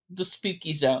the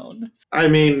spooky zone. I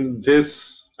mean,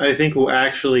 this, I think, will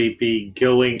actually be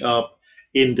going up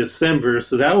in December,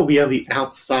 so that will be on the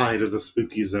outside of the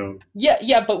spooky zone.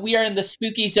 Yeah, but we are in the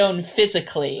spooky zone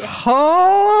physically.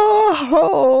 Ho,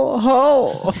 ho,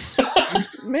 ho.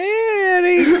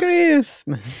 Merry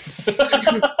Christmas.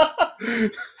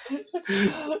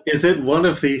 Is it one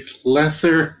of the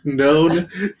lesser known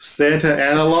Santa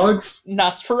analogs?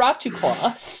 Nosferatu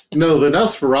Claus. No, the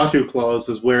Nosferatu clause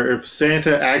is where if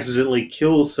Santa accidentally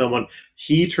kills someone,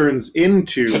 he turns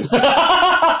into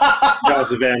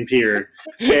Gus Vampire.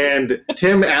 And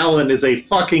Tim Allen is a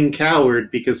fucking coward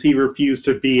because he refused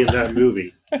to be in that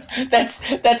movie.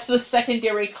 That's the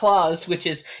secondary clause, which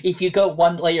is if you go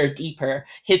one layer deeper,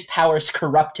 his powers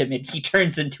corrupt him and he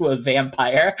turns into a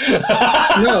vampire.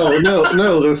 No.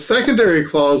 The secondary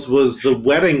clause was the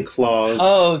wedding clause.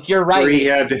 Oh, you're right. Where he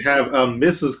had to have a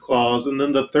Mrs. Claus, and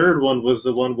then the third one was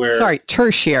the one where... Sorry,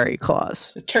 tertiary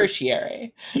clause.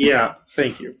 Tertiary. Yeah,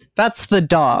 thank you. That's the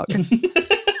dog.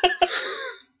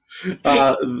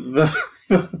 The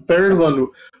third one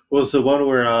was the one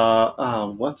where,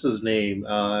 what's his name?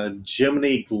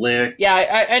 Jiminy Glick.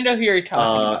 Yeah, I know who you're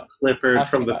talking about. Clifford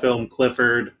from the film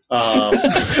Clifford.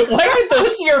 Why are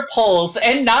those your polls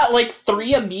and not like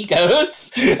Three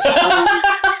Amigos?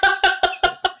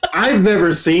 I've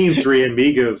never seen Three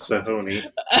Amigos, Sahoni.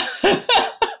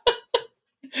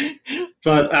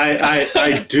 But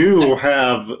I do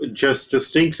have just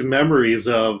distinct memories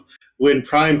of when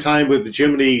Prime Time with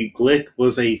Jiminy Glick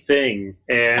was a thing,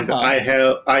 and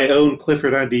I own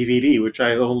Clifford on DVD, which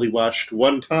I only watched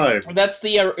one time. That's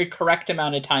the correct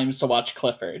amount of times to watch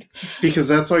Clifford. Because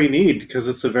that's all you need, because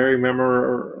it's a very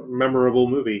memorable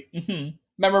movie. Mm-hmm.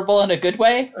 Memorable in a good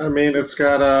way? I mean, it's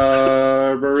got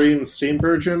a Marine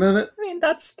Steenburgen in it. I mean,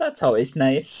 that's always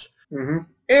nice. Mm-hmm.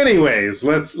 Anyways,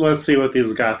 let's see what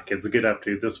these goth kids get up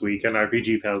to this week in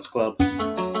RPG Pals Club.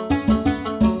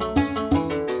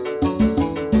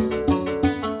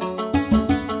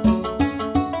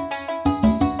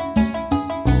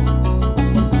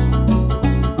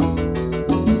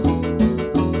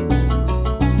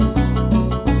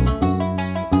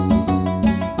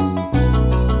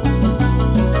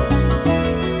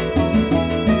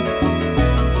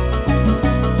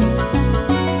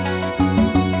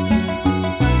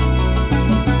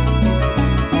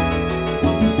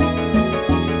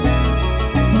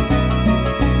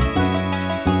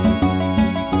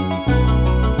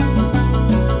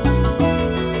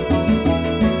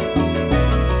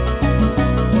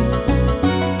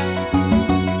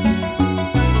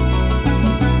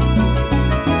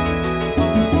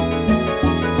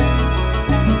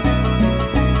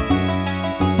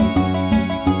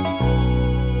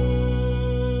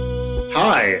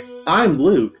 I'm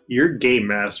Luke, your game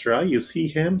master. You see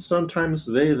him, sometimes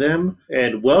they, them,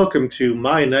 and welcome to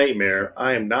my nightmare.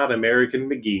 I am not American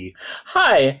McGee.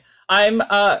 Hi, I'm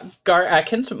Gar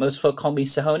Atkins, but most folk call me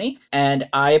Sahoni, and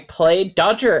I play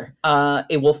Dodger, a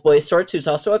wolf boy of sorts who's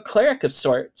also a cleric of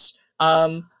sorts.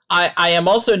 I am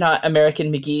also not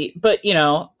American McGee, but, you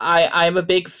know, I'm a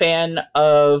big fan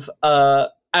of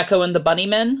Echo and the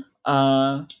Bunnymen.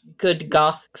 Good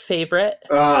goth favorite.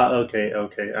 Okay.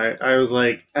 I was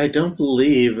like, I don't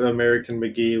believe American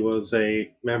McGee was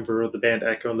a member of the band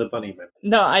Echo and the Bunnymen.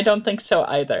 No, I don't think so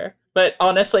either. But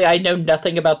honestly, I know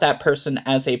nothing about that person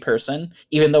as a person,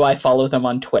 even though I follow them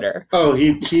on Twitter. Oh,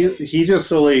 he just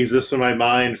solely exists in my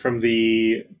mind from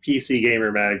the PC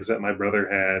Gamer mags that my brother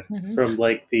had from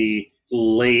like the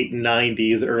late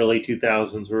 90s, early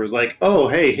 2000s, where it was like, oh,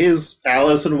 hey, his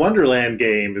Alice in Wonderland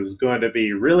game is going to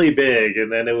be really big,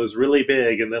 and then it was really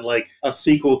big, and then like a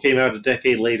sequel came out a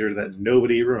decade later that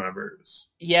nobody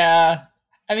remembers. Yeah,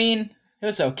 I mean, it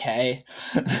was okay.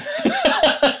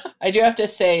 I do have to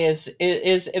say,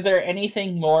 is there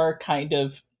anything more kind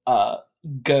of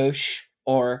gauche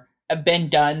or been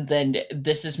done than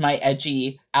this is my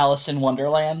edgy Alice in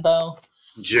Wonderland, though?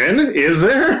 Jen, is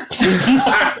there?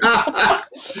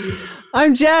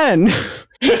 I'm Jen.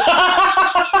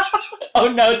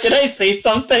 Oh no, did I say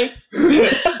something?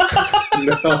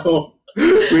 No,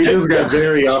 we just got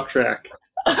very off track.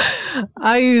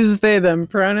 I use they, them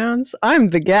pronouns. I'm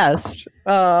the guest.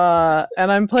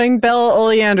 And I'm playing Bella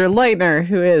Oleander Lightner,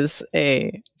 who is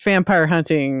a vampire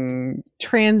hunting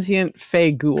transient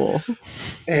fey ghoul.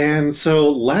 And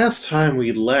so last time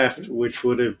we left, which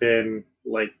would have been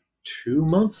like 2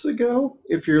 months ago,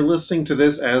 if you're listening to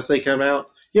this as they come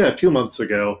out. Yeah, 2 months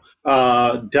ago.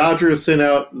 Dodger sent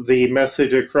out the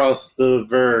message across the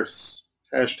verse.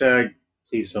 Hashtag,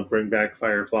 please don't bring back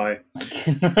Firefly.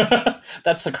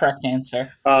 That's the correct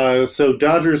answer. So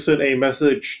Dodger sent a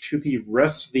message to the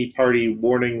rest of the party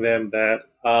warning them that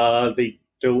they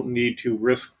don't need to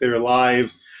risk their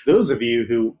lives. Those of you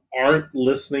who aren't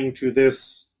listening to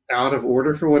this out of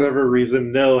order for whatever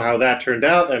reason know how that turned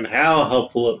out and how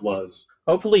helpful it was.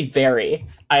 Hopefully very.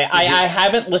 I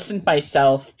haven't listened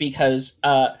myself because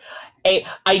I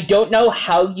don't know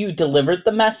how you delivered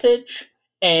the message,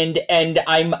 and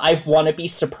I want to be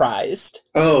surprised.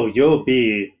 Oh, you'll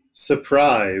be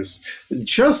surprised.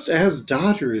 Just as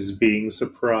Dodger is being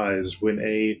surprised when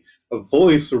a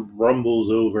voice rumbles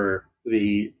over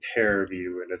the pair of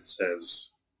you and it says,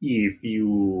 "If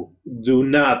you do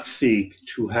not seek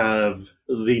to have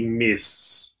the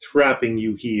mists trapping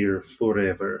you here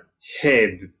forever,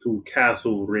 head to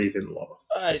Castle Ravenloft."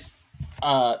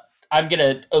 I'm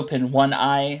gonna open one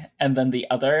eye and then the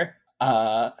other.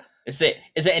 Is it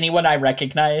anyone I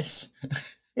recognize?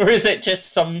 Or is it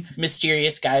just some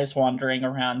mysterious guys wandering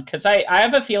around? Because I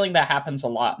have a feeling that happens a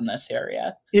lot in this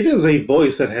area. It is a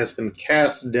voice that has been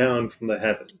cast down from the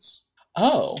heavens.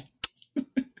 Oh.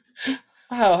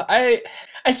 Wow, I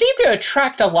seem to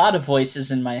attract a lot of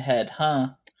voices in my head,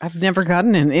 huh? I've never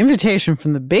gotten an invitation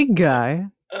from the big guy.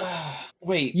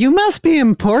 Wait. You must be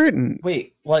important.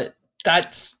 Wait, what?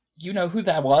 That's... You know who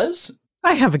that was?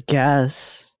 I have a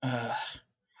guess.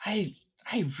 I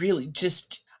really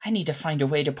just... I need to find a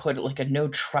way to put like a no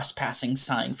trespassing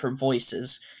sign for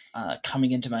voices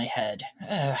coming into my head.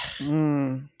 I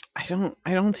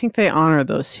don't think they honor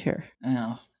those here.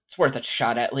 Oh, it's worth a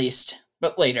shot at least.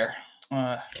 But later.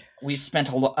 We've spent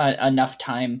enough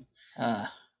time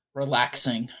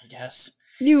relaxing, I guess.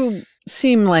 You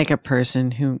seem like a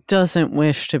person who doesn't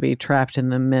wish to be trapped in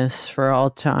the mist for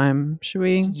all time. Should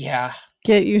we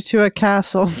get you to a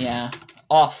castle? Yeah.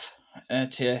 Off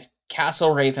to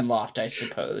Castle Ravenloft, I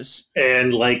suppose.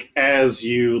 And as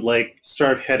you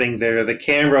start heading there, the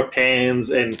camera pans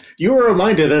and you are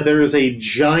reminded that there is a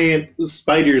giant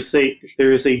spider-shaped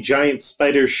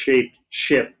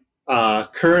ship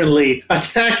currently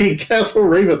attacking Castle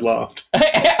Ravenloft.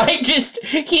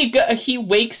 He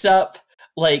wakes up,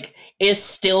 is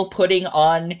still putting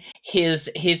on his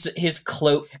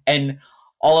cloak and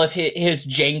all of his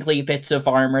jangly bits of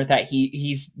armor that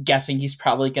he's guessing he's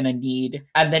probably gonna need,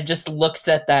 and then just looks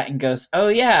at that and goes, "Oh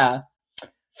yeah,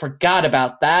 forgot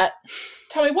about that.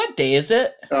 Tell me, what day is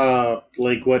it?"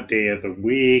 What day of the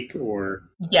week, or...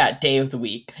 Yeah, day of the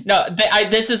week. No,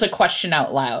 this is a question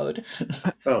out loud.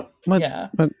 Oh. What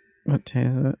day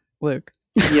is it, Luke?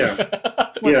 Yeah.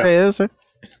 What day is it?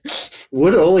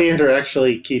 Would Oleander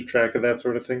actually keep track of that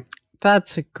sort of thing?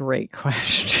 That's a great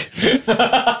question.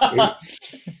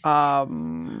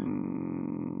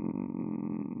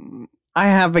 I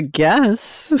have a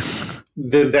guess.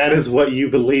 Then that is what you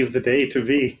believe the day to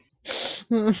be.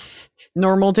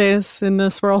 Normal days in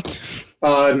this world?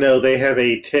 No, they have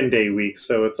a 10-day week,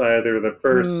 so it's either the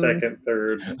first, second,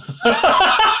 third.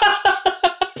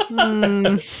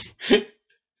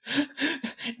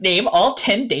 Name all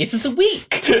 10 days of the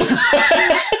week.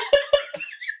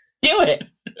 Do it.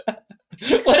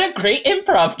 What a great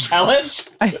improv challenge.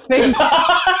 I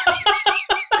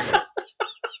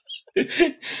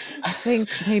think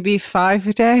maybe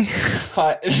 5 day.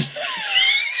 5.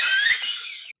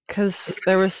 Because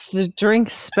there was the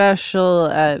drink special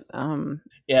at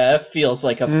yeah, it feels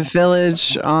like a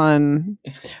village on,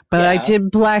 but I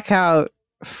did black out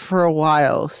for a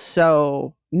while,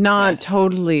 so not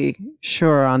totally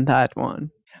sure on that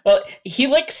one. Well,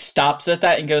 he stops at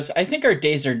that and goes, "I think our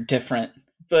days are different,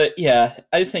 but yeah,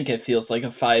 I think it feels like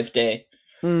a 5 day."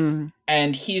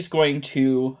 And he's going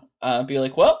to be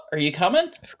like, "Well, are you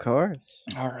coming?" Of course.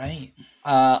 All right.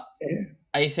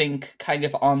 I think kind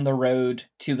of on the road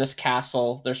to this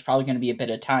castle, there's probably going to be a bit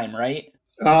of time, right?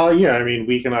 Yeah, I mean,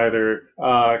 we can either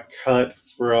cut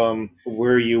from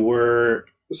where you were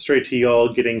straight to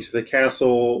y'all getting to the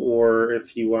castle, or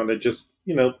if you want to just,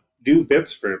 do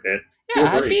bits for a bit.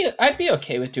 Yeah, I'd be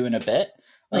okay with doing a bit.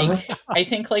 I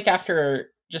think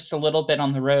after just a little bit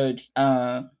on the road,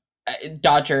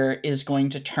 Dodger is going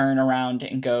to turn around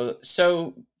and go,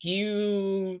 "So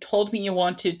you told me you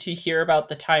wanted to hear about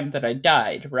the time that I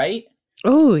died, right?"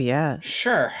 Oh, yeah.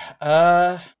 Sure.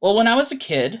 Well, when I was a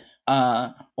kid,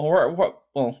 well,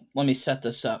 let me set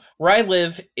this up. Where I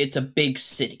live, it's a big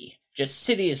city. Just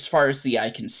city as far as the eye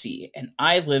can see. And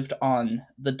I lived on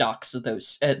the docks of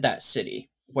that city,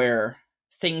 where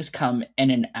things come in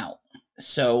and out.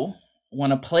 So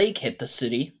when a plague hit the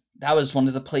city, that was one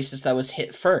of the places that was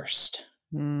hit first.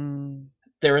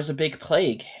 There was a big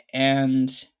plague,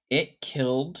 and it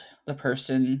killed the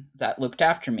person that looked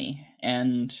after me.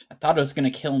 And I thought it was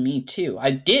going to kill me too.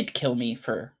 I did kill me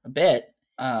for a bit,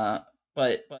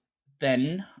 but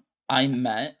then I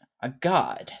met a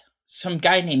god. Some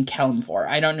guy named Kalimvor.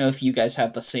 I don't know if you guys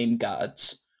have the same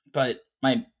gods. but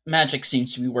my magic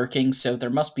seems to be working, so there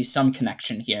must be some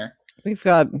connection here. We've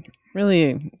got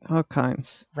really all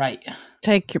kinds. Right.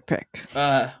 Take your pick.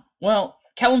 Well,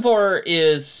 Kalimvor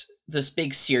is this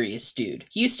big serious dude.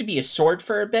 He used to be a sword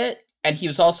for a bit, and he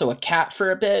was also a cat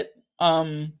for a bit.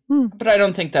 But I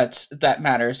don't think that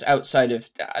matters outside of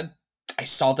I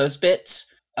saw those bits.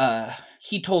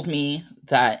 He told me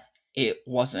that it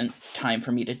wasn't time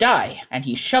for me to die, and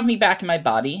he shoved me back in my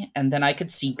body, and then I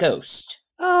could see ghosts.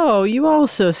 Oh, you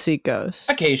also see ghosts.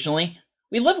 Occasionally.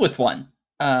 We live with one.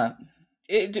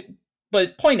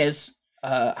 But point is,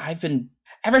 I've been,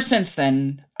 ever since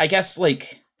then, I guess,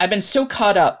 like, I've been so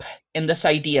caught up in this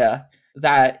idea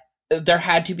that there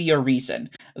had to be a reason,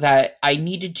 that I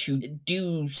needed to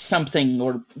do something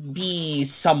or be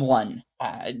someone,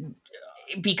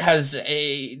 because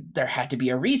there had to be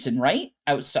a reason, right?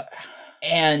 Outside.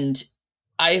 And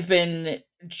I've been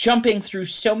jumping through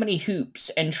so many hoops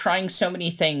and trying so many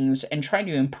things and trying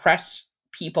to impress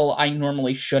people I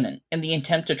normally shouldn't in the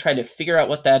attempt to try to figure out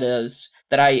what that is,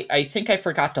 that I think I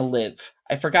forgot to live.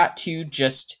 I forgot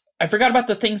about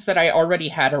the things that I already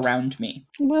had around me.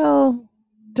 Well,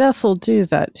 death will do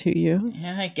that to you.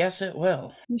 Yeah, I guess it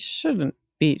will. You shouldn't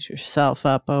beat yourself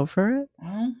up over it.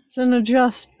 Well, it's an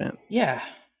adjustment. Yeah.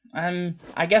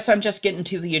 I guess I'm just getting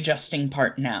to the adjusting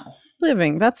part now.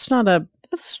 Living, that's not a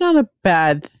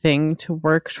bad thing to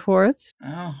work towards.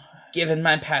 Oh, given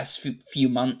my past few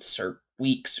months or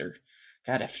weeks, or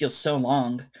God, it feels so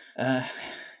long.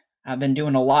 I've been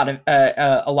doing a lot of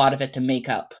it to make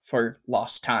up for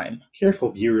lost time. Careful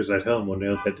viewers at home will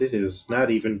know that it has not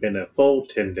even been a full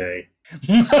 10-day.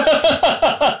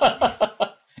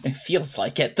 It feels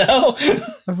like it, though.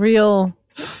 A real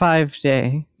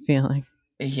 5-day feeling.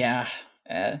 Yeah.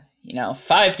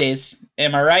 5 days.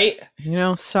 Am I right?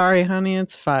 Sorry, honey,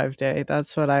 it's 5-day.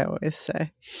 That's what I always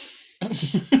say.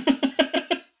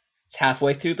 It's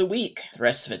halfway through the week. The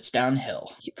rest of it's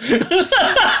downhill.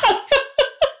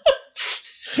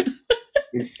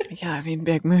 Yeah, I mean,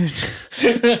 big mood.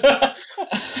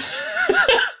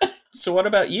 So what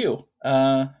about you?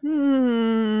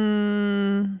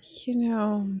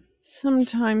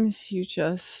 Sometimes you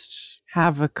just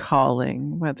have a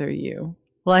calling, whether you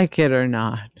like it or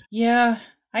not. Yeah,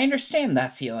 I understand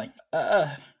that feeling.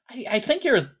 I think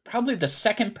you're probably the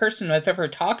second person I've ever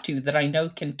talked to that I know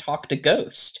can talk to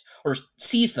ghosts or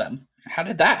sees them. How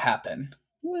did that happen?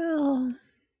 Well,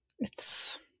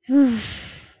 it's...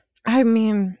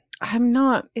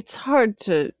 it's hard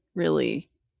to really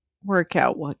work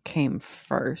out what came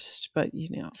first, but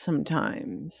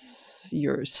sometimes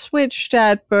you're switched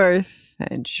at birth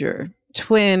and your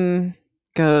twin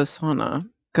goes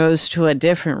to a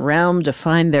different realm to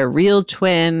find their real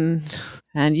twin,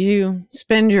 and you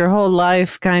spend your whole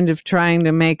life kind of trying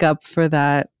to make up for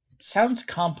that. Sounds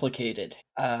complicated.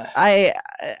 I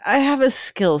have a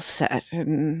skill set,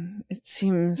 and it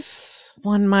seems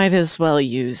one might as well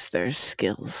use their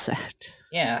skill set.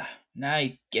 Yeah,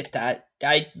 I get that.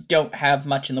 I don't have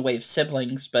much in the way of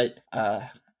siblings, but I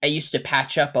used to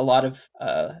patch up a lot of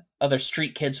other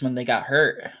street kids when they got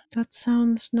hurt. That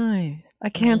sounds nice. I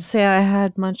can't say I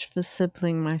had much of a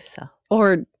sibling myself.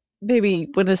 Or maybe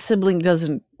when a sibling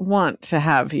doesn't want to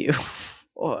have you.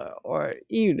 Or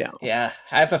Yeah,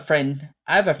 I have a friend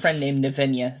named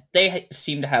Navinia. They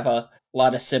seem to have a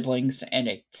lot of siblings, and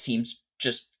it seems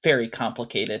just very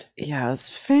complicated. Yeah,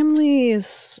 family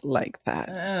is like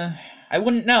that. I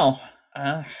wouldn't know.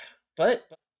 But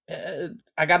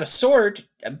I got a sword,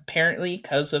 apparently,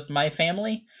 because of my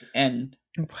family, and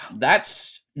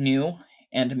that's new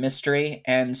and a mystery,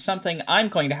 and something I'm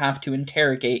going to have to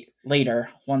interrogate later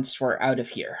once we're out of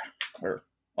here.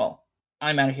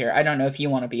 I'm out of here. I don't know if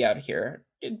you want to be out of here.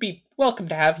 It'd be welcome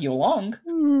to have you along.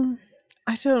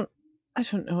 I don't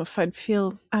know if I'd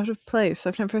feel out of place.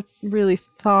 I've never really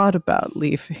thought about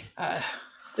leaving.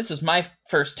 This is my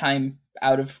first time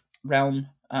out of realm.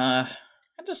 I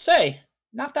have to say,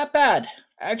 not that bad.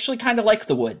 I actually kind of like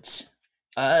the woods.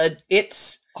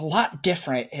 It's a lot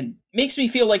different and makes me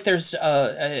feel like there's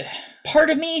a part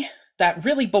of me that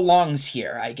really belongs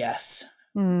here, I guess.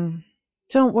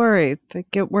 Don't worry, they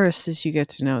get worse as you get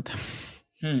to know them.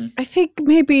 I think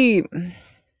maybe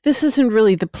this isn't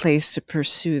really the place to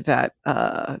pursue that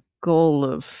goal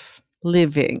of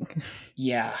living.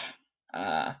 Yeah,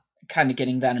 kind of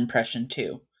getting that impression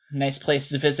too. Nice place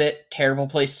to visit, terrible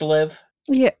place to live.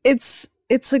 Yeah, it's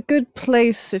a good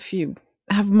place if you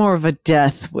have more of a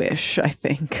death wish, I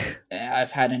think.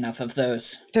 I've had enough of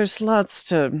those. There's lots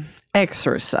to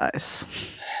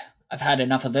exorcise. I've had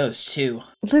enough of those too.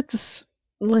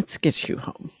 Let's get you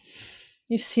home.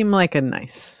 You seem like a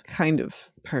nice kind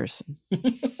of person.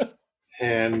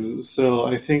 And so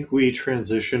I think we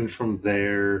transitioned from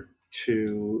there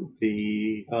to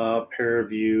the pair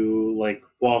of you, like,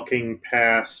 walking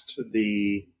past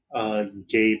the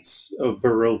gates of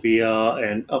Barovia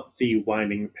and up the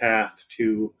winding path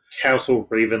to Castle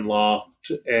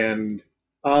Ravenloft. And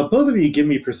both of you give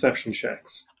me perception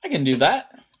checks. I can do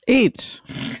that. 8.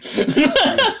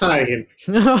 9.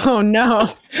 Oh no.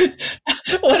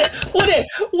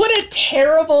 What a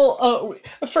terrible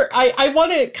I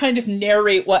want to kind of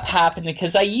narrate what happened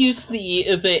because I used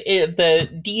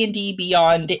the D&D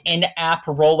Beyond in-app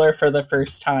roller for the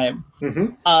first time.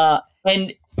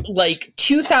 And like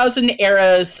 2000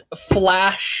 era's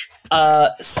flash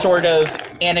sort of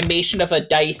animation of a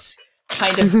dice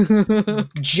kind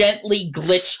of gently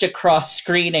glitched across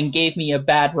screen and gave me a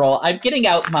bad roll. I'm getting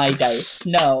out my dice.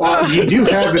 No. You do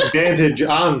have advantage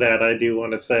on that, I do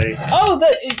want to say. Oh,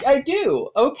 I do.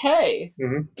 Okay.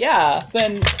 Yeah,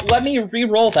 then let me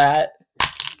re-roll that.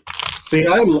 See,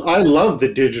 I love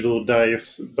the digital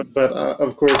dice, but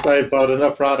of course I've bought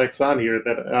enough products on here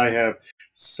that I have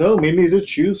so many to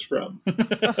choose from.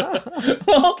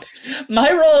 Well,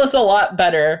 my roll is a lot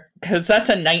better because that's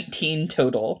a 19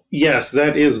 total. Yes,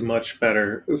 that is much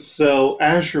better. So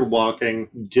as you're walking,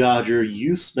 Dodger,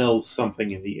 you smell something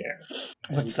in the air.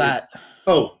 What's that?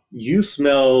 Oh, you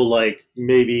smell like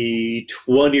maybe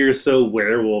 20 or so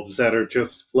werewolves that are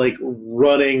just like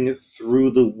running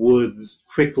through the woods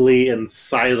quickly and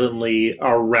silently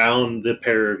around the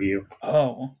pair of you.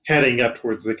 Oh. Heading up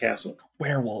towards the castle.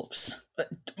 Werewolves.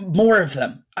 More of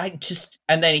them.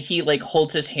 And then he like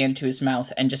holds his hand to his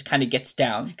mouth and just kind of gets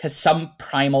down because some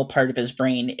primal part of his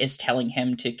brain is telling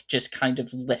him to just kind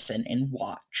of listen and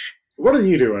watch. What are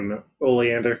you doing,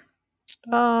 Oleander?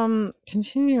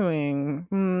 Continuing,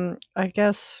 I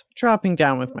guess dropping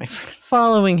down with my friend,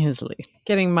 following his lead,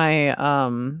 getting my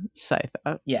scythe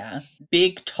out. Yeah,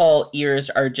 big tall ears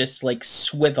are just like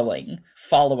swiveling,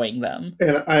 following them.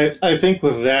 And I think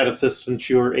with that assistance,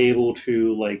 you're able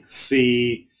to like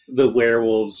see the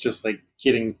werewolves just like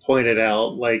getting pointed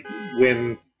out, like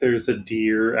when there's a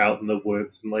deer out in the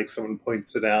woods and like someone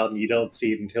points it out and you don't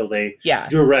see it until they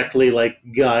directly like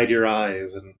guide your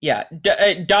eyes. And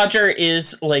Dodger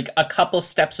is like a couple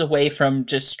steps away from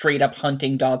just straight up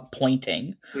hunting dog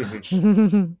pointing.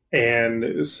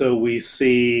 And so we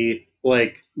see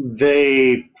like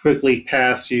they quickly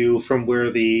pass you from where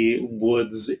the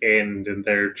woods end and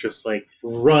they're just like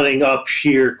running up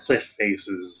sheer cliff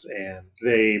faces, and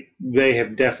they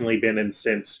have definitely been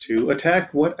incensed to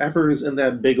attack whatever is in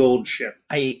that big old ship.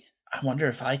 I wonder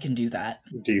if I can do that.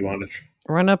 Do you want to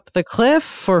run up the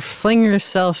cliff or fling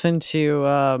yourself into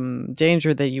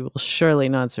danger that you will surely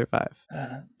not survive?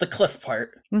 The cliff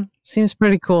part. Seems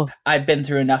pretty cool. I've been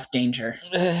through enough danger.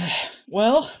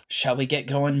 Well, shall we get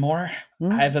going more?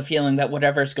 I have a feeling that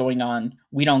whatever's going on,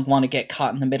 we don't want to get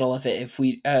caught in the middle of it if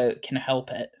we can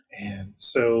help it. And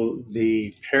so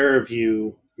the pair of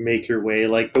you make your way.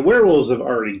 Like the werewolves have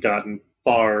already gotten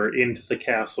far into the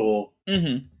castle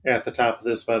at the top of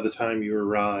this by the time you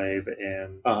arrive,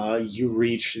 and you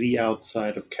reach the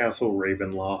outside of Castle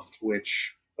Ravenloft,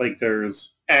 which, like,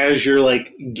 there's, as you're,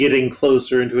 like, getting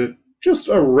closer into it, just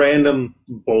a random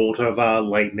bolt of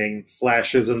lightning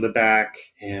flashes in the back,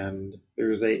 and there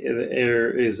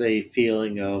is a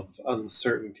feeling of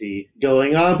uncertainty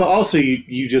going on, but also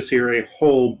you just hear a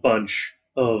whole bunch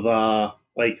of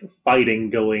like fighting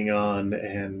going on,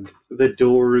 and the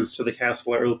doors to the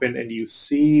castle are open, and you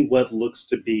see what looks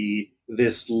to be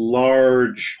this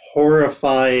large,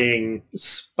 horrifying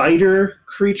spider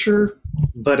creature,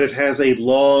 but it has a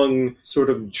long, sort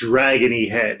of dragony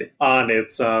head on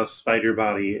its spider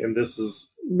body, and this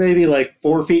is maybe like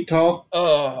 4 feet tall,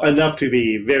 enough to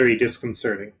be very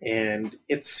disconcerting. And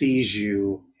it sees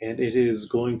you, and it is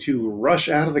going to rush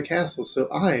out of the castle, so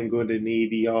I am going to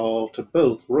need y'all to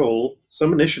both roll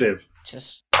some initiative.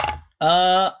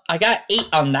 I got 8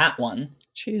 on that one.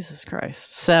 Jesus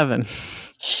Christ. 7.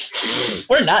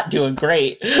 We're not doing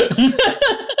great.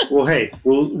 Well, hey,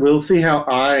 we'll see how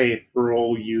I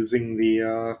roll using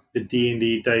the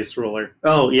D&D dice roller.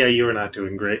 Oh, yeah, you are not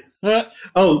doing great.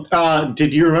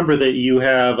 Did you remember that you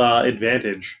have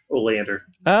advantage, Oleander?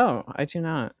 Oh, I do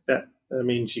not. That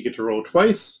means you get to roll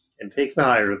twice and take the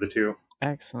higher of the two.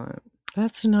 Excellent.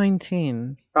 That's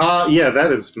 19. Yeah,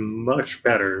 that is much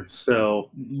better. So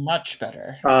much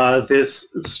better.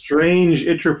 This strange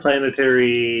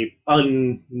interplanetary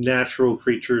unnatural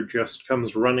creature just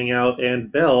comes running out, and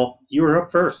Belle, you are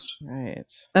up first. Right.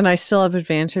 And I still have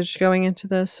advantage going into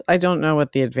this? I don't know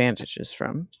what the advantage is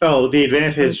from. Oh, the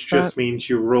advantage just means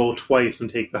you roll twice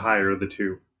and take the higher of the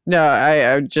two. No,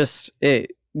 I just...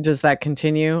 does that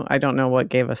continue? I don't know what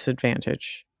gave us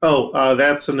advantage. Oh,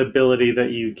 that's an ability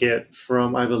that you get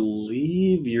from, I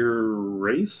believe, your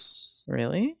race?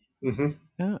 Really? Mm-hmm.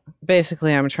 Oh.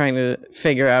 Basically, I'm trying to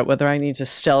figure out whether I need to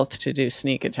stealth to do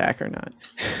sneak attack or not.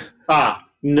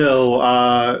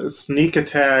 No. Sneak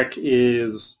attack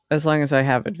is... As long as I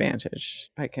have advantage,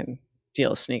 I can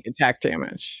deal sneak attack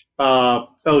damage.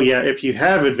 Oh yeah, if you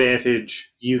have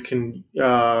advantage, you can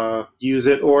use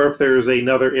it, or if there's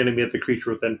another enemy at the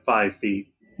creature within 5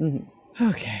 feet. Mm-hmm.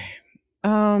 Okay.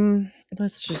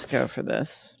 Let's just go for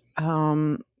this.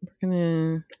 I'm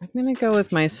gonna go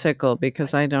with my sickle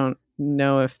because I don't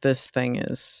know if this thing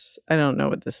is. I don't know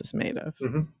what this is made of.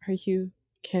 Mm-hmm. Are you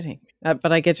kidding?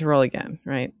 But I get to roll again,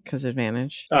 right? Because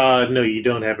advantage. No, you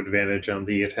don't have advantage on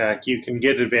the attack. You can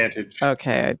get advantage.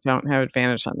 Okay, I don't have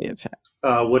advantage on the attack.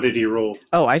 What did he roll?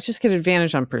 Oh, I just get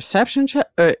advantage on perception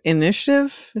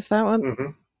initiative. Is that one?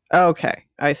 Mm-hmm. Okay,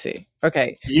 I see.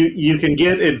 Okay. You can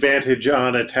get advantage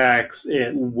on attacks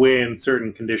when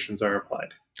certain conditions are applied.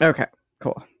 Okay,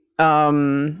 cool.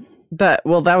 That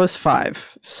was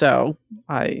 5. So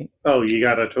Oh, you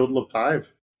got a total of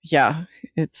 5. Yeah,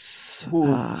 it's Ooh.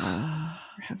 we're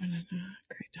having a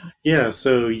great time. Yeah,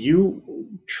 so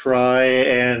you try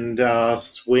and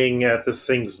swing at this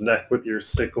thing's neck with your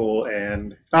sickle,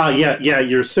 and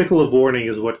your sickle of warning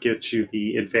is what gets you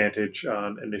the advantage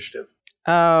on initiative.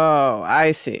 Oh,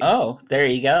 I see. Oh, there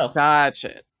you go.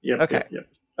 Gotcha. Yep. Okay.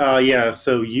 Yep.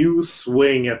 So you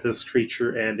swing at this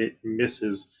creature and it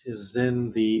misses. It is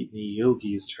then the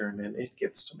Yogi's turn, and it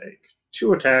gets to make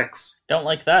 2 attacks. Don't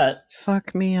like that.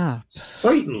 Fuck me up.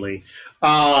 Certainly.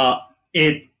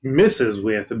 It misses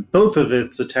with both of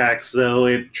its attacks, though.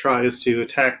 It tries to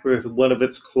attack with one of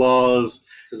its claws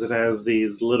because it has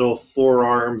these little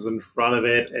forearms in front of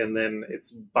it, and then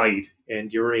its bite,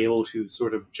 and you're able to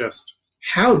sort of just...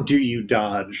 How do you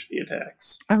dodge the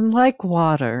attacks? I'm like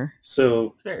water.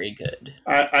 So Very good.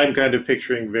 I'm kind of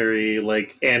picturing very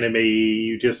like anime.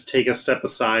 You just take a step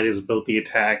aside as both the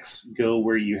attacks go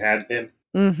where you had been.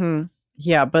 Mm-hmm.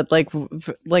 Yeah, but like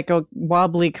a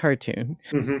wobbly cartoon.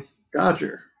 Mm-hmm.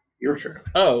 Dodger, your turn.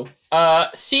 Oh,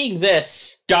 seeing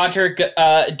this, Dodger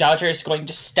is going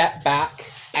to step back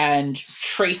and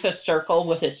trace a circle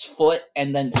with his foot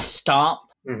and then stomp.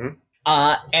 Mm-hmm.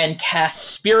 And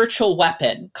cast Spiritual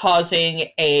Weapon, causing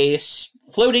a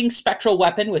floating spectral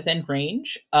weapon within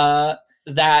range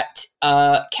that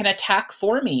can attack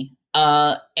for me.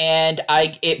 And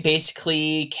it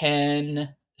basically can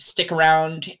stick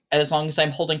around as long as I'm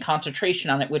holding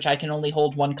concentration on it, which I can only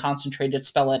hold one concentrated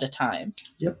spell at a time.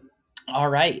 Yep.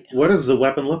 All right. What does the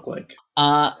weapon look like?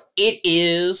 It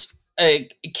is,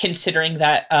 considering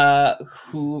that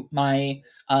who my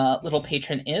little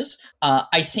patron is,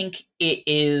 I think it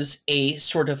is a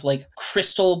sort of like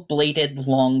crystal bladed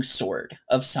longsword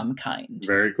of some kind.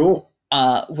 Very cool.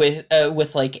 With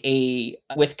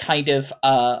kind of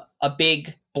a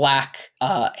big black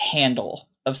handle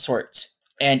of sorts,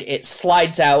 and it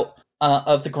slides out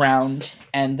of the ground,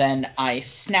 and then I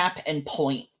snap and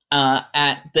point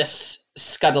at this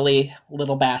scuttly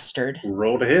little bastard.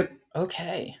 Roll to hit.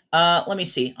 Okay. Let me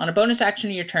see. On a bonus action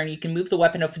of your turn, you can move the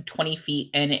weapon over 20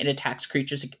 feet, and it attacks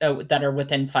creatures that are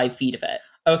within 5 feet of it.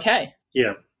 Okay.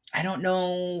 Yeah. I don't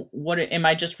know am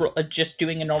I just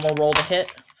doing a normal roll to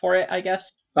hit for it, I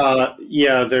guess?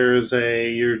 Yeah,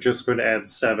 you're just going to add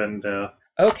 7 to...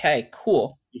 Okay,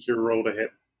 cool. Your roll to hit.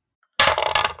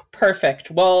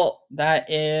 Perfect. Well, that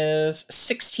is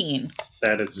 16.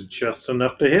 That is just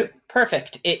enough to hit.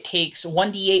 Perfect. It takes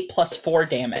 1d8 plus 4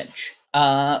 damage.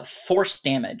 Force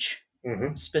damage,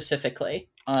 specifically.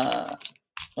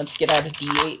 Let's get out a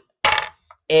d8.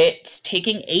 It's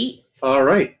taking 8. All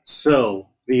right, so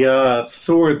the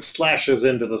sword slashes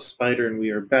into the spider, and we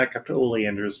are back up to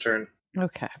Oleander's turn.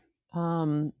 Okay.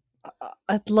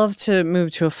 I'd love to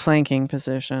move to a flanking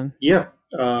position. Yeah,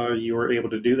 you were able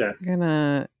to do that. I'm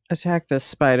gonna attack this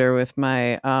spider with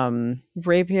my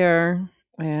rapier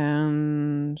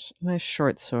and my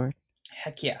short sword.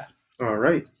 Heck yeah. All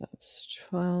right. That's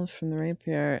 12 from the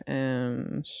rapier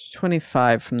and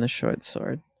 25 from the short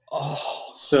sword.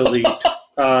 Oh. So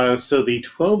the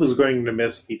 12 is going to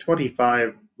miss. The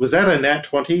 25, was that a nat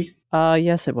 20?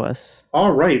 Yes, it was.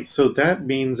 All right, so that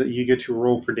means that you get to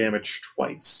roll for damage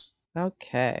twice.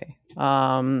 Okay.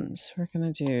 So we're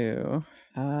gonna do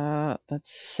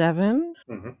that's 7,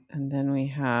 and then we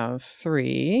have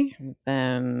 3. And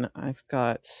then I've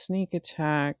got sneak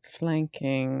attack,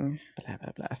 flanking, blah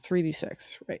blah blah.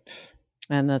 3d6, right?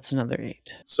 And that's another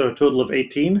 8. So a total of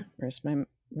 18. Where's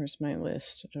my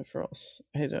list of rolls?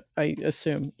 I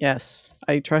assume yes.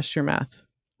 I trust your math.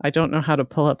 I don't know how to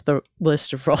pull up the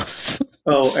list of rolls.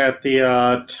 Oh, at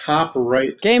the top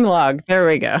right. Game log. There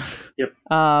we go. Yep.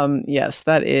 Yes,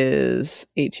 that is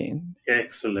 18.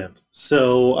 Excellent.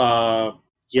 So,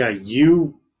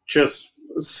 you just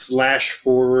slash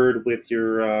forward with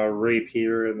your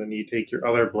rapier, and then you take your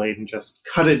other blade and just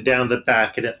cut it down the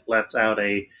back, and it lets out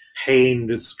a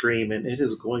pained scream, and it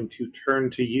is going to turn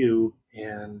to you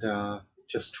and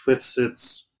just twists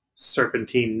its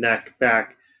serpentine neck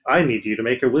back. I need you to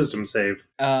make a wisdom save.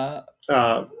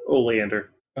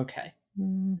 Oleander. Okay.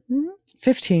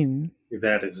 15.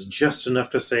 That is just enough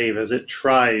to save as it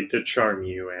tried to charm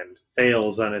you and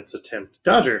fails on its attempt.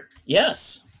 Dodger.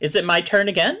 Yes. Is it my turn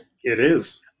again? It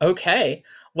is. Okay.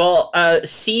 Well,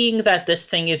 seeing that this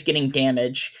thing is getting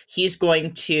damage, he's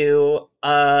going to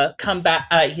come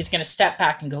back. He's going to step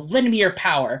back and go, "Lend me your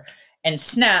power," and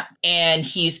snap. And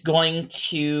he's going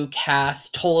to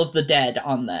cast Toll of the Dead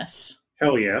on this.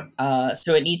 Hell yeah.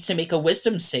 So it needs to make a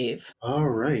wisdom save. All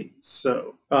right.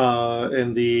 So,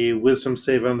 and the wisdom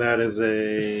save on that is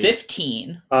a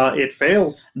 15. It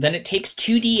fails. Then it takes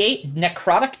 2d8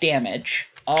 necrotic damage.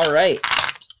 All right.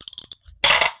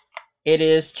 It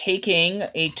is taking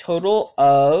a total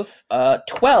of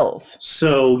 12.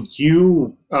 So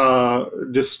you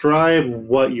describe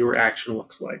what your action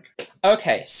looks like.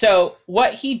 Okay, so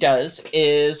what he does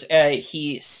is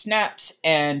he snaps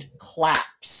and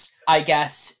claps, I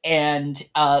guess, and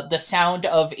the sound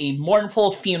of a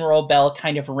mournful funeral bell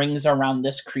kind of rings around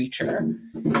this creature.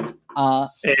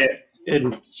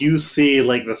 And you see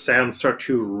like the sound start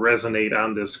to resonate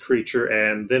on this creature,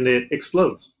 and then it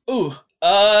explodes. Ooh.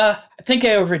 I think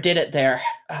I overdid it there.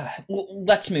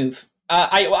 Let's move.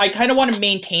 I kind of want to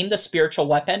maintain the spiritual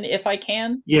weapon if I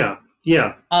can. Yeah.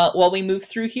 While we move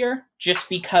through here, just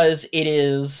because it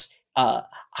is,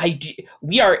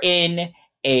 we are in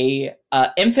a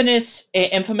infamous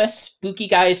spooky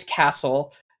guy's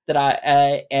castle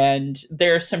and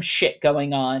there's some shit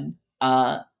going on.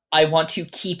 I want to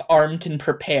keep armed and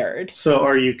prepared. So,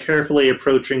 are you carefully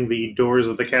approaching the doors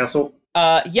of the castle?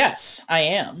 Yes, I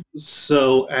am.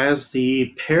 So as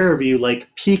the pair of you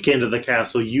peek into the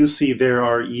castle, you see there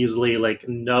are easily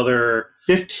another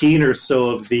 15 or so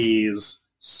of these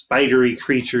spidery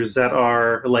creatures that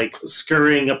are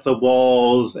scurrying up the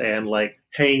walls and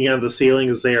hanging on the ceiling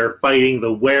as they are fighting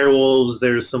the werewolves.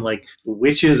 There's some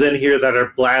witches in here that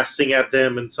are blasting at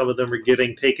them, and some of them are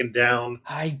getting taken down.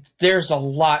 There's a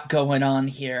lot going on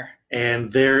here.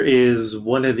 And there is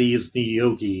one of these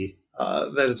Nyogi.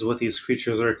 That is what these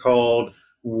creatures are called,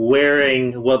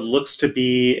 wearing what looks to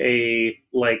be a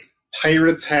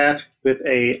pirate's hat with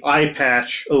a eye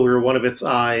patch over one of its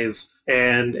eyes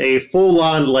and a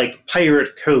full-on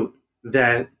pirate coat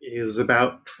that is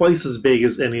about twice as big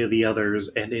as any of the others,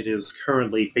 and it is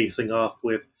currently facing off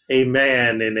with a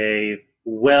man in a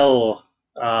well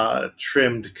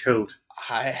trimmed coat.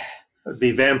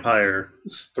 The vampire,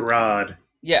 Strahd.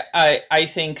 Yeah, I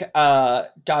think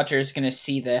Dodger is going to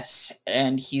see this,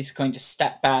 and he's going to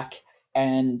step back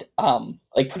and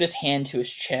put his hand to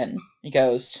his chin. He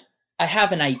goes, "I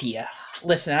have an idea.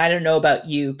 Listen, I don't know about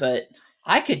you, but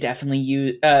I could definitely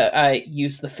use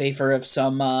the favor of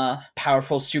some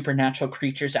powerful supernatural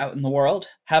creatures out in the world.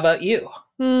 How about you?"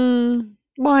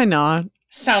 Why not?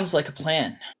 Sounds like a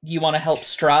plan. You want to help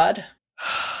Strahd?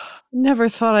 Never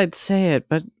thought I'd say it,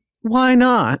 but why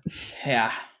not?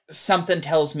 Yeah. Something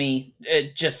tells me,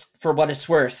 just for what it's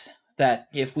worth, that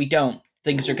if we don't,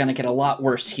 things are going to get a lot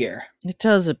worse here. It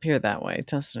does appear that way,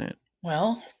 doesn't it?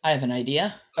 Well, I have an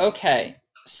idea. Okay,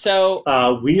 so...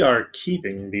 we are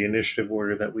keeping the initiative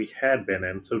order that we had been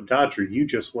in, so Dodger, you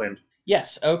just went.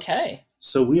 Yes, okay.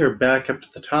 So we are back up to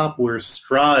the top where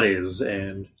Strahd is,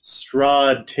 and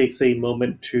Strahd takes a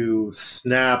moment to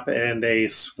snap, and a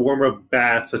swarm of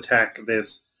bats attack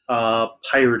this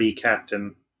piratey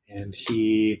captain. And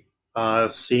he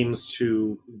seems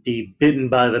to be bitten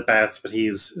by the bats, but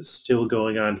he's still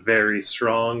going on very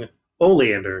strong.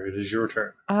 Oleander, it is your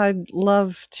turn. I'd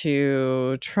love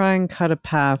to try and cut a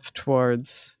path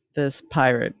towards this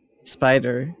pirate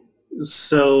spider.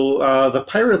 So the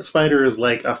pirate spider is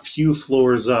a few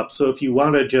floors up. So if you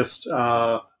want to just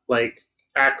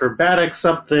acrobatics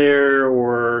up there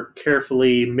or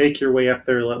carefully make your way up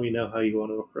there, let me know how you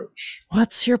want to approach.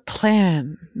 What's your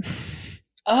plan?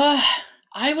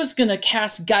 I was gonna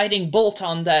cast Guiding Bolt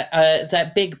on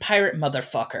that big pirate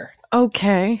motherfucker.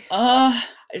 Okay.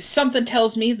 Something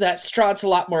tells me that Strahd's a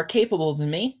lot more capable than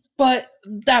me, but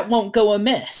that won't go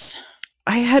amiss.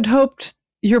 I had hoped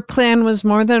your plan was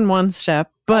more than one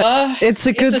step, but it's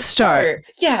a good start.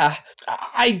 Yeah,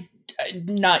 I'm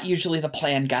not usually the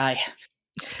plan guy.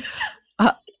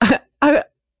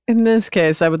 In this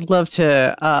case, I would love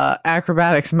to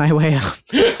acrobatics my way up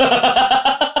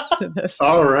to this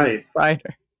All right.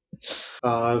 spider.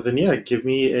 Then yeah, give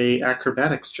me a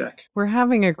acrobatics check. We're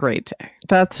having a great day.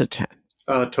 That's a 10.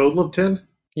 Total of 10?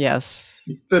 Yes.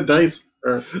 The dice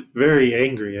are very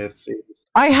angry, it seems.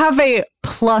 I have a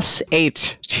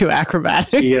 +8 to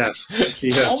acrobatics. Yes.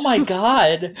 Oh my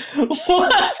god.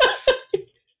 What?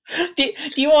 Do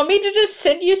you want me to just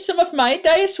send you some of my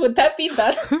dice? Would that be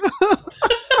better?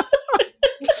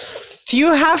 Do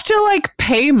you have to like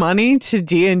pay money to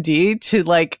D&D to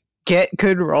like get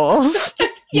good rolls?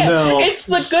 Yeah, No. it's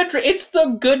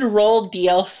the good roll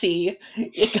DLC.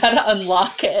 You gotta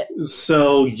unlock it.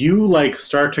 So you like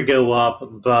start to go up,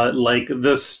 but like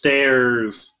the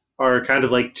stairs are kind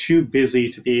of like too busy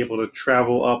to be able to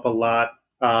travel up a lot,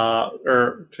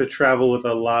 or to travel with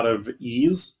a lot of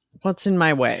ease. What's in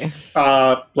my way?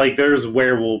 Like there's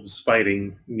werewolves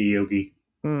fighting Niyogi.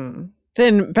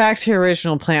 Then back to your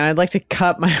original plan. I'd like to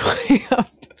cut my way up.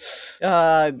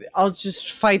 I'll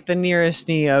just fight the nearest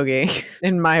Niyogi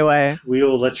in my way. We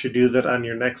will let you do that on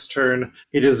your next turn.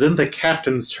 It is in the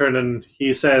captain's turn, and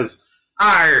he says,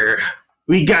 "Arr!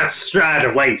 We got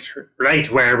Strahd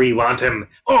right where we want him.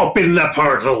 Open the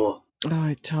portal!" Oh,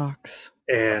 it talks.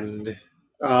 And,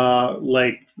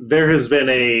 like, there has been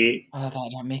Oh,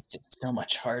 that makes it so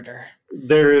much harder.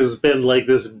 there has been, like,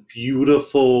 this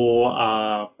beautiful,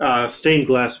 stained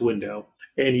glass window.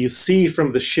 And you see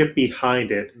from the ship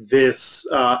behind it, this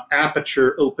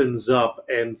aperture opens up,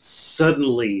 and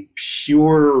suddenly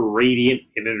pure radiant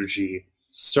energy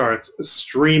starts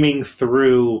streaming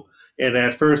through. And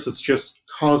at first, it's just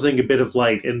causing a bit of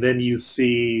light, and then you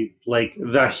see like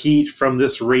the heat from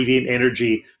this radiant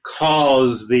energy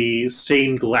cause the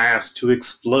stained glass to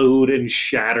explode and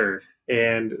shatter.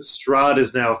 And Strahd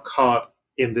is now caught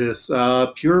in this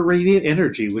pure radiant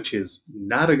energy, which is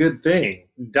not a good thing.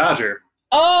 Dodger.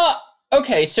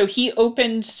 Okay, so he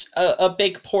opens a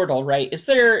big portal, right? Is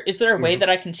there a way that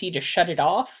I can see to shut it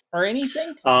off or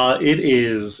anything? It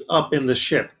is up in the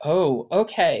ship. Oh,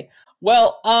 okay.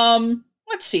 Well,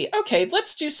 let's see. Okay,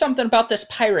 let's do something about this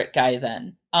pirate guy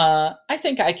then. I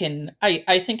think I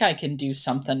can do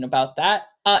something about that.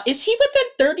 Is he within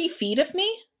 30 feet of me?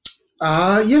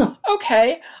 Yeah.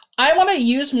 Okay. I want to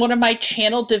use one of my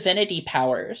channel divinity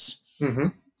powers. Mm-hmm.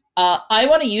 I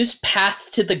want to use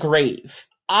Path to the Grave.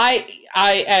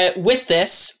 I with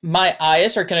this, my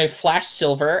eyes are going to flash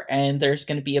silver, and there's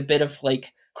going to be a bit of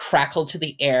like crackle to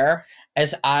the air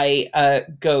as I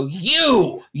go.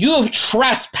 You have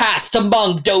trespassed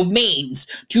among domains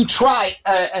to try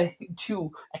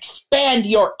to expand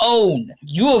your own.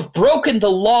 You have broken the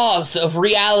laws of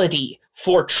reality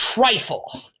for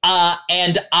trifle,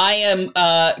 and I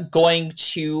am going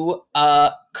to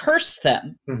curse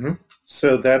them. Mm-hmm.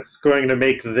 So that's going to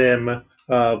make them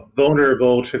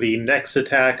vulnerable to the next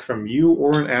attack from you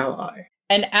or an ally.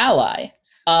 An ally,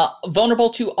 vulnerable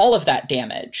to all of that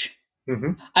damage.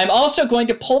 Mm-hmm. I'm also going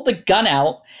to pull the gun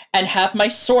out and have my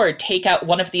sword take out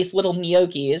one of these little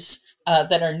Niyogis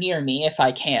that are near me if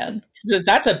I can. So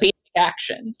that's a basic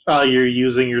action. You're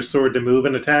using your sword to move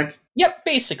and attack? Yep,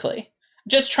 basically.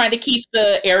 Just trying to keep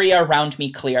the area around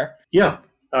me clear. Yeah.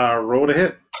 Roll to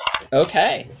hit.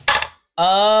 Okay.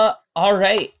 All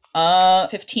right.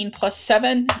 15 plus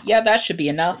 7. Yeah, that should be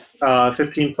enough.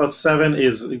 15 plus 7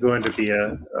 is going to be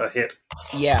a hit.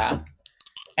 Yeah.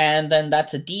 And then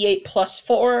that's a d8 plus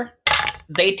 4.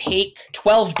 They take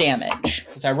 12 damage,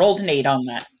 because I rolled an 8 on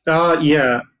that.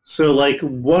 Yeah. So, like,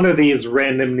 one of these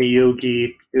random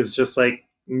Niyogi is just, like,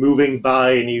 moving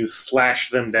by, and you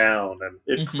slash them down, and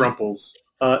it crumples.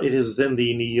 It is then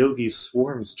the Niyogi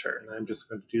Swarm's turn. I'm just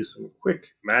going to do some quick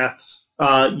maths.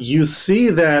 You see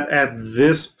that at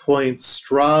this point,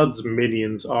 Strahd's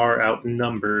minions are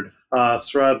outnumbered.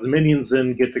 Strahd's minions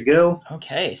then get to go.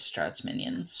 Okay, Strahd's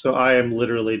minions. So I am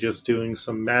literally just doing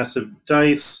some massive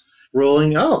dice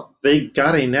rolling. Oh, they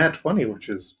got a nat 20, which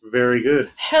is very good.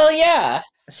 Hell yeah!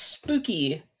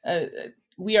 Spooky.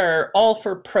 We are all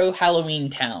for pro Halloween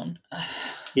town.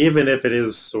 Even if it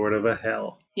is sort of a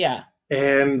hell. Yeah.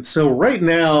 And so right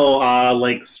now,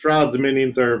 like, Strahd's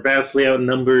minions are vastly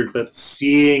outnumbered, but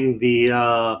seeing the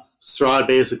Strahd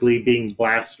basically being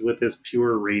blasted with this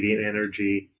pure radiant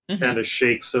energy kind of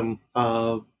shakes them.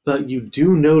 But you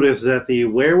do notice that the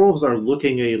werewolves are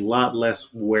looking a lot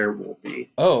less werewolfy.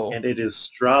 Oh. And it is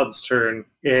Strahd's turn,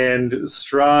 and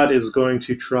Strahd is going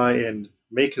to try and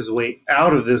make his way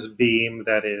out of this beam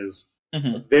that is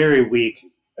very weak.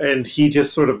 And he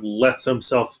just sort of lets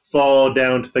himself fall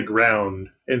down to the ground,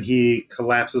 and he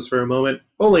collapses for a moment.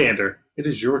 Oleander, it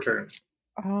is your turn.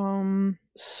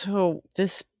 So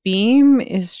this beam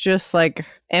is just like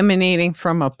emanating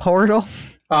from a portal?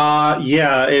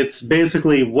 Yeah, it's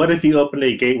basically what if you open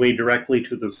a gateway directly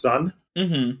to the sun,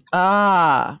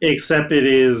 Mm-hmm. except it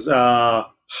is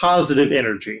positive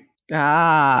energy.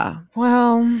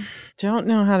 Well, don't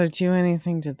know how to do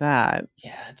anything to that.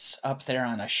 Yeah, it's up there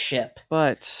on a ship.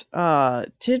 But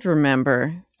did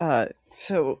remember,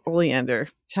 so Oleander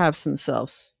taps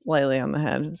himself lightly on the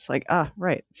head. It's like,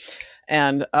 right.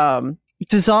 And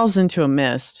dissolves into a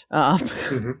mist.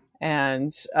 Mhm.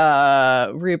 And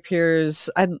reappears,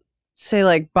 I'd say,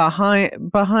 like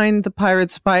behind the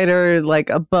pirate spider, like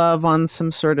above on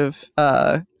some sort of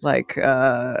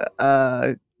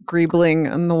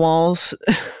greebling on the walls.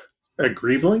 A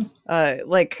greebling?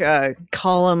 Like a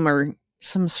column or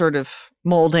some sort of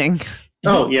molding.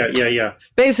 Oh, yeah.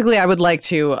 Basically, I would like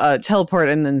to teleport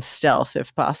and then stealth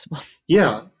if possible.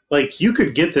 Yeah, like you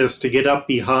could get this to get up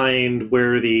behind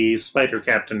where the spider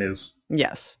captain is.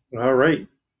 Yes. All right.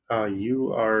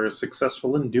 You are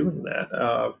successful in doing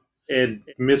that. And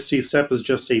Misty Step is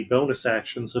just a bonus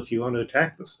action, so if you want to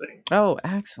attack this thing. Oh,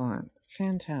 excellent.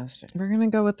 Fantastic. We're going to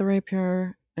go with the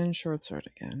rapier and short sword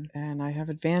again. And I have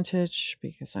advantage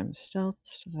because I'm stealth.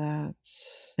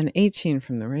 That's an 18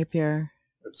 from the rapier.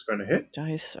 That's going to hit.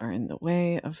 Dice are in the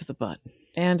way of the button.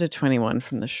 And a 21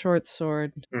 from the short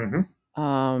sword. Mm-hmm.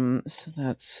 So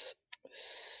that's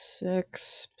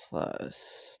 6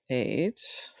 plus 8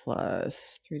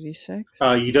 plus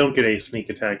 3d6. You don't get a sneak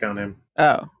attack on him.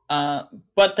 Oh.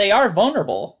 But they are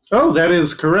vulnerable. Oh, that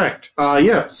is correct.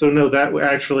 Yeah, so no, that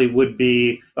actually would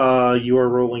be you are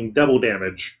rolling double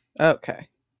damage. Okay.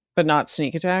 But not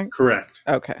sneak attack? Correct.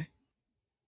 Okay.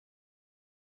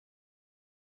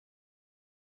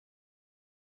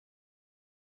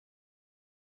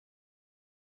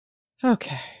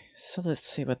 Okay, so let's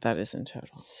see what that is in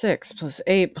total. 6 plus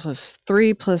 8 plus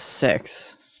 3 plus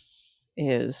 6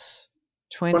 is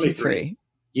 23.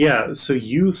 Yeah, so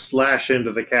you slash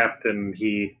into the captain.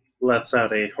 He lets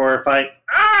out a horrified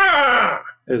 "Ah!"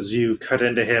 as you cut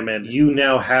into him, and you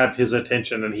now have his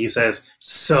attention, and he says,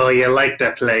 "So you like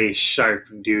to play sharp,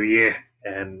 do you?"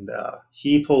 And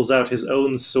he pulls out his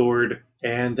own sword,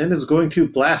 and then is going to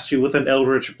blast you with an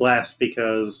Eldritch Blast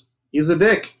because he's a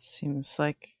dick. Seems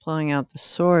like pulling out the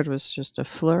sword was just a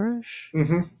flourish.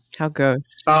 Mm-hmm. How goes?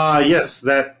 Yes,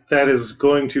 that is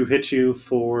going to hit you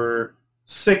for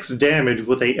 6 damage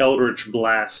with a Eldritch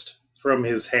Blast from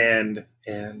his hand,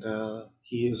 and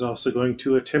he is also going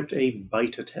to attempt a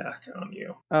bite attack on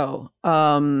you. Oh,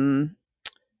 can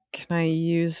I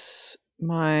use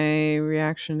my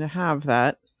reaction to have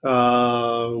that?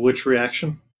 Which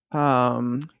reaction?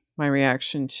 My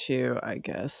reaction to, I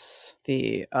guess,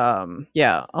 the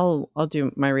yeah, I'll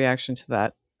do my reaction to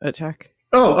that attack.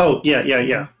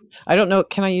 Yeah. I don't know.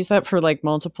 Can I use that for like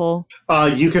multiple?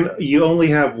 You only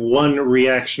have 1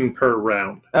 reaction per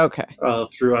round. Okay.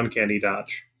 Through Uncanny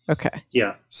Dodge. Okay.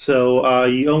 Yeah. So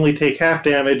you only take half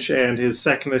damage, and his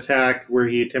second attack, where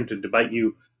he attempted to bite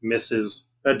you, misses.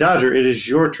 Dodger, it is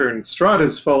your turn. Strahd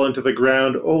has fallen to the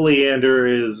ground. Oleander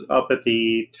is up at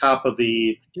the top of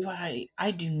the...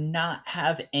 I do not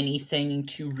have anything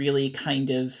to really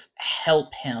kind of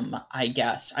help him, I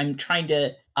guess. I'm trying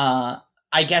to,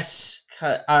 I guess,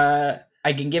 I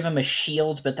can give him a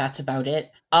shield, but that's about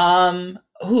it.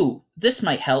 This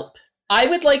might help. I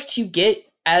would like to get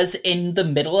as in the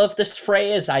middle of this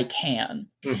fray as I can.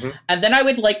 Mm-hmm. And then I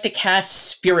would like to cast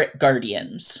Spirit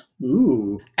Guardians.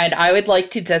 Ooh. And I would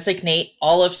like to designate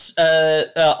all of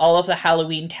the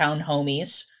Halloween Town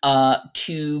homies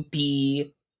to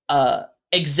be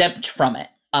exempt from it.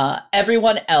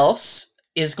 Everyone else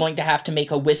is going to have to make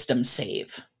a wisdom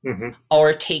save. Mm-hmm.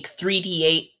 Or take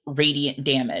 3d8 radiant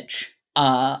damage.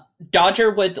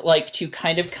 Dodger would like to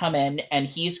kind of come in, and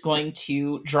he's going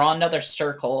to draw another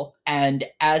circle, and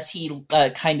as he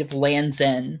kind of lands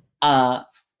in,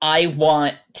 I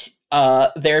want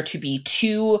there to be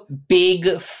 2 big,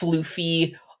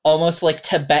 floofy, almost like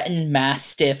Tibetan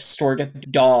Mastiff sort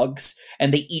of dogs,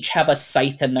 and they each have a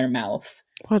scythe in their mouth.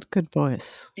 What good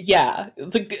voice. Yeah,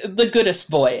 the goodest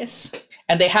voice.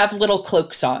 And they have little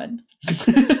cloaks on.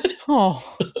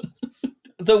 Oh.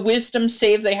 The wisdom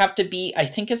save they have to be, I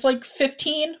think, is like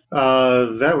 15?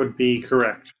 That would be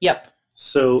correct. Yep.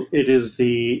 So it is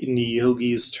the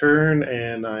Nyogi's turn,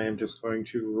 and I am just going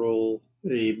to roll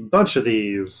a bunch of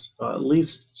these. At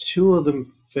least 2 of them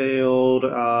failed. 3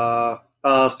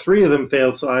 of them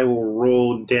failed, so I will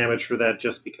roll damage for that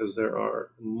just because there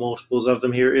are multiples of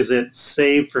them here. Is it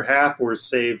save for half or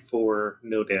save for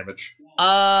no damage?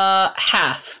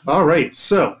 Half. All right,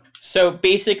 so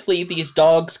basically these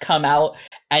dogs come out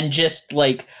and just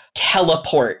like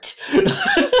teleport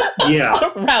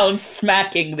around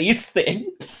smacking these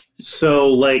things. So,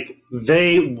 like,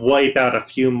 they wipe out a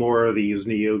few more of these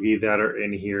Niyogi that are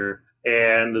in here,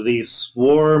 and the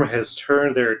swarm has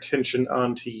turned their attention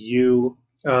onto you.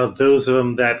 Those of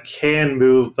them that can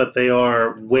move, but they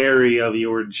are wary of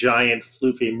your giant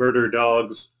floofy murder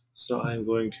dogs. So I'm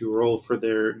going to roll for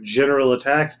their general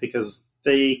attacks because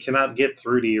they cannot get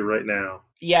through to you right now.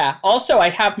 Yeah, also I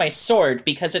have my sword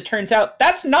because it turns out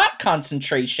that's not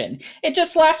concentration. It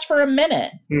just lasts for a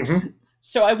minute. Mm-hmm.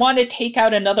 So I want to take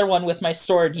out another one with my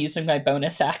sword using my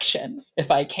bonus action, if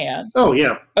I can. Oh,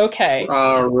 yeah. Okay.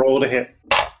 Roll to hit.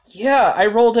 Yeah, I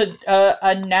rolled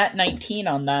a nat 19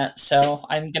 on that, so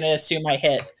I'm going to assume I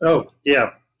hit. Oh,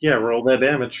 yeah. Yeah, roll that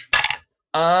damage.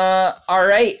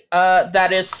 Alright,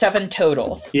 that is 7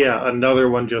 total. Yeah, another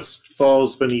one just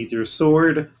falls beneath your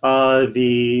sword.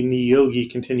 The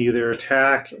Niyogi continue their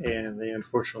attack, and they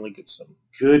unfortunately get some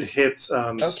good hits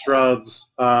on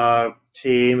Strahd's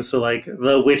team. So, like,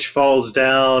 the witch falls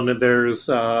down, there's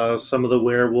some of the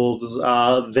werewolves.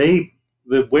 The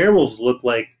werewolves look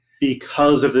like,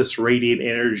 because of this radiant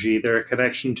energy, their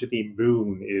connection to the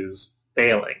moon is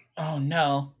failing. Oh,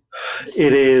 no.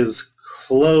 It is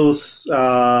close.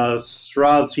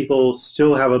 Strahd's people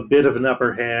still have a bit of an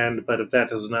upper hand, but if that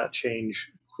does not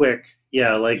change quick,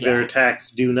 their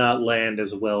attacks do not land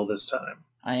as well this time.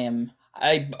 I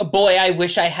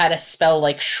wish I had a spell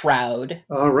like Shroud.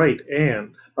 All right,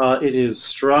 and it is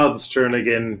Strahd's turn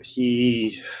again.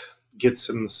 He gets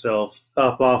himself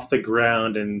up off the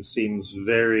ground and seems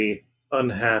very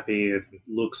unhappy and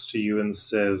looks to you and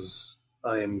says,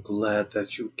 I am glad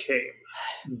that you came.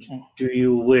 Do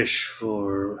you wish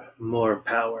for more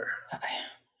power?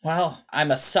 Well,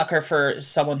 I'm a sucker for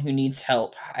someone who needs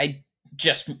help.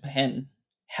 And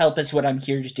help is what I'm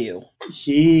here to do.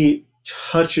 He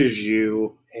touches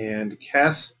you and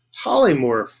casts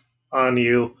Polymorph on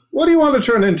you. What do you want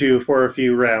to turn into for a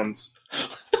few rounds?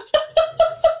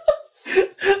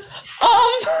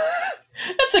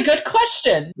 That's a good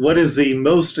question. What is the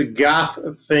most goth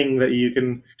thing that you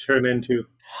can turn into?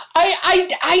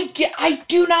 I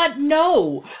do not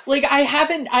know. Like, I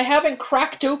haven't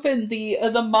cracked open the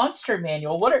monster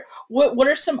manual. What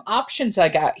are some options I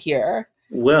got here?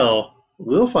 Well,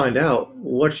 we'll find out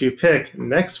what you pick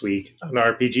next week on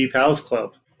RPG Pals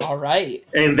Club. All right.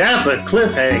 And that's a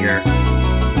cliffhanger.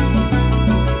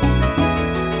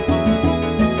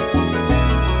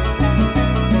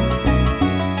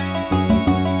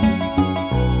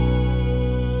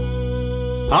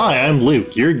 Hi, I'm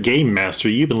Luke, your game master.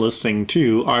 You've been listening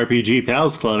to RPG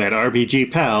Pals Club at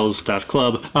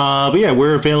rpgpals.club. But yeah,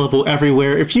 we're available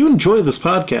everywhere. If you enjoy this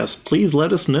podcast, please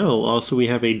let us know. Also, we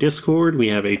have a Discord, we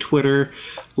have a Twitter,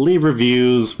 leave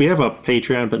reviews. We have a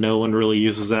Patreon, but no one really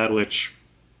uses that, which,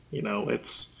 it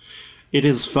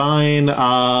is fine.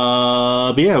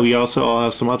 But yeah, we also all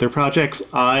have some other projects.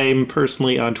 I'm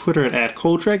personally on Twitter at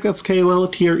Koltreg, that's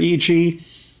KOLTREG.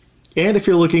 And if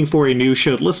you're looking for a new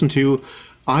show to listen to,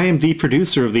 I am the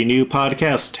producer of the new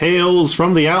podcast, Tales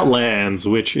from the Outlands,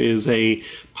 which is a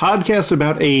podcast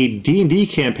about a D&D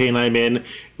campaign I'm in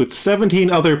with 17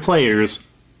 other players,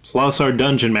 plus our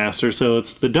Dungeon Master. So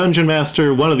it's the Dungeon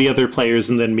Master, one of the other players,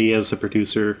 and then me as the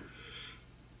producer,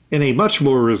 in a much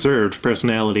more reserved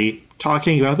personality,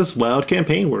 talking about this wild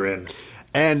campaign we're in.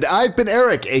 And I've been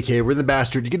Eric, aka Rhythm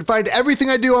Bastard. You can find everything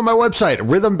I do on my website,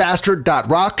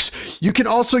 rhythmbastard.rocks. You can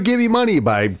also give me money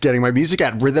by getting my music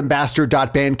at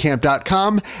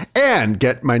rhythmbastard.bandcamp.com and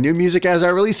get my new music as I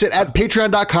release it at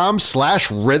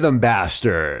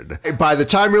patreon.com/rhythmbastard. By the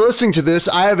time you're listening to this,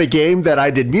 I have a game that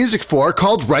I did music for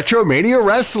called Retromania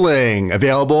Wrestling,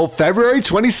 available February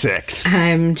 26th.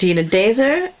 I'm Gina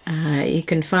Dazer. You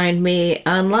can find me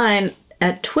online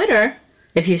at Twitter,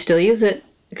 if you still use it,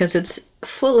 because it's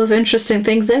full of interesting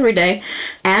things every day,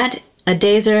 at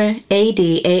Adaser,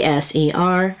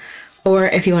 Adaser. Or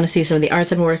if you want to see some of the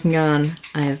arts I'm working on,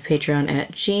 I have Patreon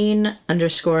at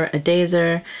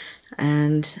Jean_Adaser.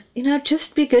 And,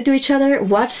 just be good to each other.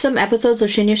 Watch some episodes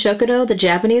of Shinya Shokudo, the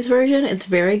Japanese version. It's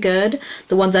very good.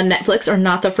 The ones on Netflix are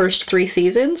not the first 3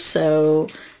 seasons, so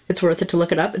it's worth it to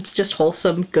look it up. It's just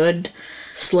wholesome, good,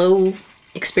 slow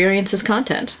experiences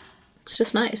content. It's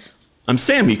just nice. I'm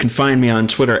Sam. You can find me on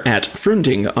Twitter at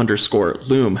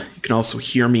Frunding_Loom. You can also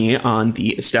hear me on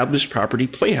the Established Property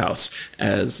Playhouse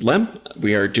as Lem.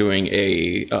 We are doing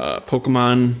a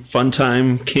Pokemon Fun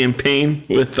Time campaign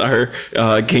with our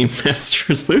Game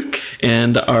Master Luke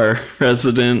and our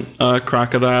resident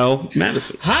Crocodile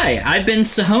Madison. Hi, I've been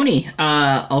Sahoni,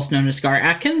 also known as Gar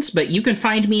Atkins, but you can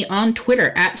find me on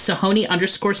Twitter at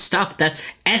Sahoni_stuff. That's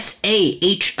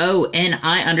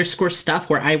SAHONI_stuff,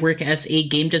 where I work as a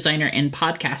game designer and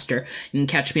podcaster. You can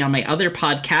catch me on my other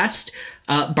podcast,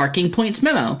 Barking Points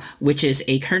Memo, which is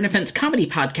a current events comedy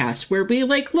podcast where we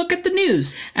look at the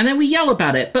news and then we yell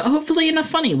about it, but hopefully in a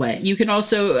funny way. You can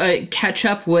also catch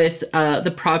up with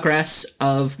the progress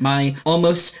of my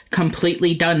almost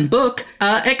completely done book,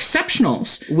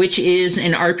 Exceptionals, which is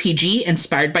an RPG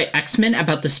inspired by X-Men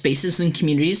about the spaces and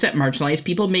communities that marginalized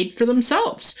people made for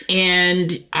themselves.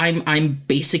 And I'm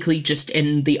basically just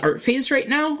in the art phase right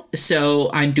now, so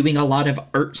I'm doing a lot of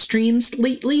art streams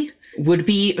lately. Would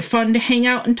be fun to hang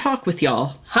out and talk with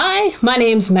y'all. Hi, my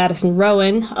name's Madison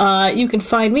Rowan. You can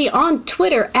find me on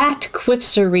Twitter at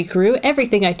QuipsterRecrew.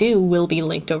 Everything I do will be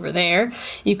linked over there.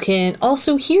 You can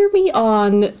also hear me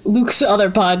on Luke's other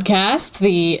podcast,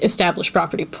 the Established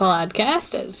Property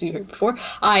Podcast, as you heard before.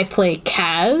 I play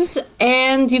Kaz,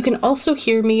 and you can also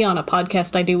hear me on a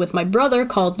podcast I do with my brother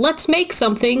called Let's Make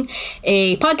Something,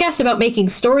 a podcast about making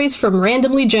stories from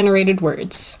randomly generated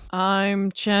words.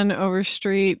 I'm Jen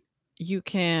Overstreet. You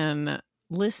can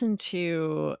listen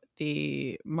to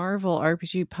the Marvel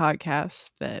RPG podcast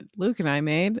that Luke and I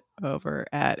made over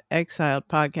at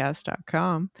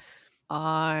exiledpodcast.com.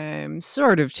 I'm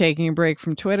sort of taking a break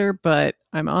from Twitter, but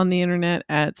I'm on the internet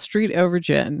at Street Over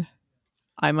Jen.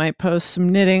 I might post some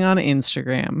knitting on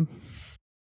Instagram.